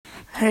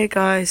Hey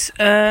guys,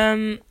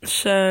 how's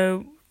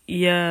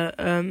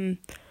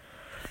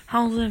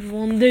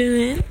everyone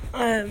doing?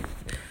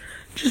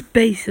 Just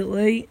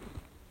basically,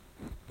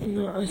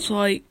 it's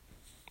like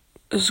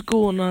a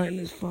school night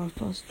and it's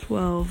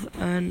 12:05,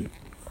 and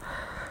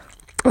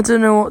I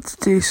don't know what to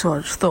do, so I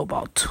just thought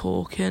about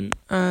talking.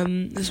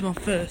 This is my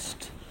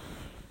first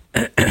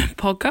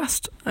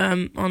podcast,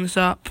 on this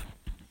app.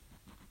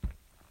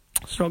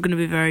 It's not going to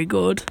be very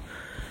good,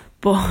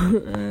 but,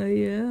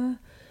 yeah.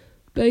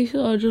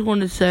 Basically, I just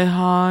wanted to say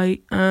hi.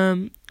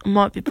 I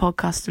might be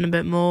podcasting a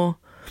bit more,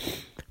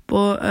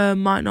 but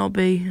might not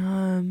be.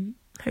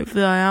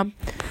 Hopefully I am.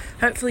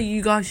 Hopefully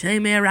you guys see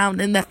me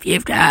around in the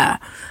future.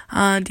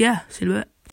 And yeah, see you in a bit.